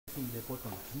in the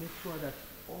cotton to make sure that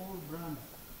all brands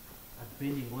are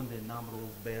depending on the number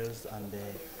of bells and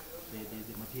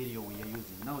the material we are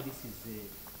using. Now this is a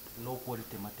low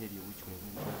quality material which we are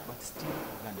using, but still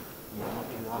organic. We are not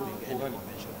having any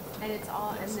conventional. And it's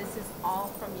all, and this is all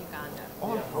from Uganda.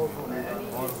 All from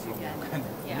Uganda.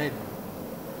 Yeah. Made.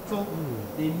 So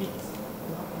they mix.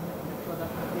 You have to make sure that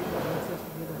material mixes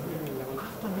together here.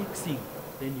 After mixing,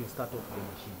 then you start off the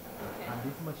machine. And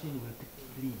this machine will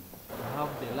clean. You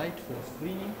have the light for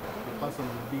screening, the person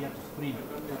will be here to screen.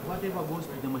 Whatever goes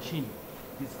to the machine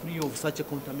is free of such a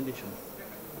contamination.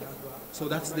 So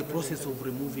that's the process of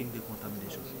removing the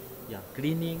contamination. Yeah,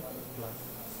 cleaning plus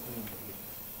screening.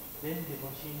 Then the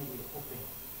machine will open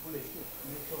fully,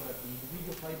 make sure that the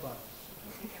individual fibers,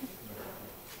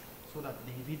 so that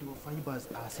the individual fibers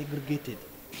are segregated.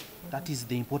 That is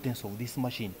the importance of this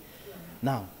machine.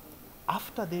 Now,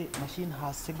 after the machine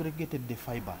has segregated the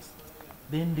fibers,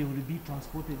 then they will be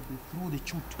transported through the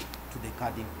chute to the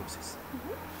carding process.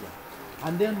 Yeah.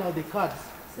 And then now the cards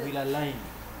will align.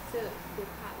 So the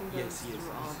cotton goes Yes, through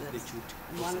all this is this. the chute.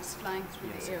 While it's flying through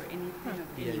the air, anything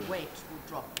of any weight will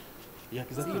drop. Yeah, So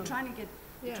exactly. you're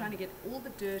trying to get all the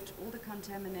dirt, all the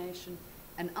contamination,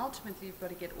 and ultimately you've got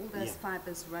to get all those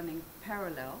fibers running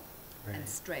parallel and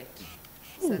straight,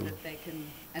 so that they can,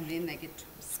 and then they get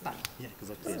spun. Yeah,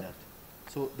 exactly that.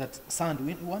 So that sand,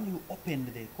 when you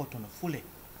open the cotton fully,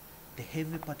 the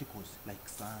heavy particles like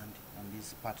sand and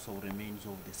these parts or remains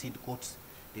of the seed coats,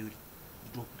 they will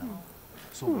drop down.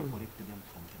 So we collect them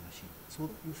from the machine. So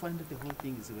you find that the whole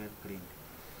thing is well cleaned.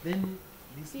 Then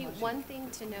this See, machine, one thing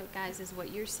to note, guys, is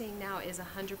what you're seeing now is a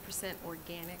 100%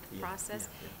 organic process.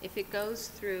 If it goes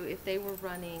through, if they were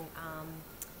running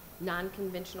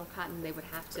non-conventional cotton, they would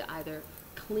have to either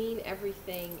clean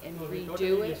everything and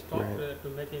redo it. Stopped to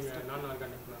making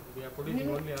non-organic now. We are producing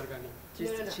only organic.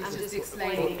 I'm just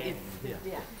explaining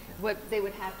explaining what they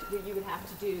would have to, what you would have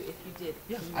to do if you did.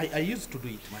 yes, I used to do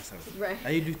it myself. Right. I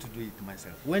used to do it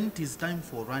myself. When it is time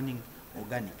for running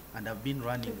organic, and I've been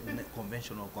running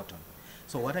conventional cotton,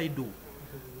 so what I do,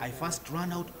 I first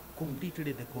run out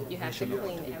completely the You have to conventional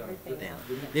clean cotton. everything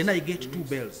out. Then I get 2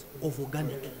 bales of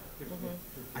organic.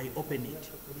 I open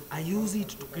it. I use it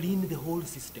to clean the whole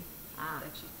system.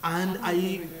 And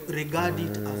I regard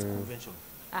it as conventional.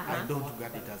 I don't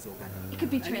regard it as organic. It could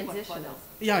be transitional.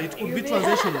 Yeah, it could be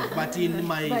transitional, but in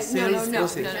my no, sales no,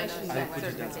 process, no, I put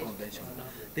it as conventional.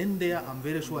 Then there, I'm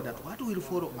very sure that what will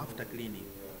follow after cleaning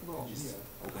is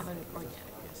organic.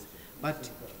 Yes. But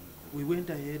we went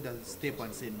ahead and step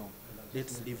and said, no,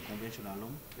 let's leave conventional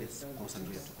alone. Let's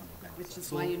concentrate on organic. Which is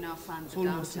So why you now find the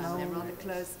almost downtown, they're now rather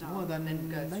closed down more than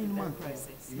and go 9 through that months.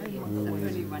 process. 9 Yeah, months. they're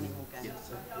only running organic.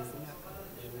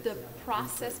 The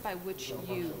process by which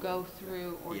you go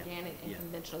through organic and Yeah.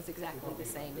 conventional is exactly the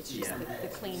same. It's just Yeah. the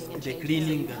cleaning and The changing, so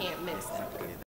cleaning you and- can't mix them.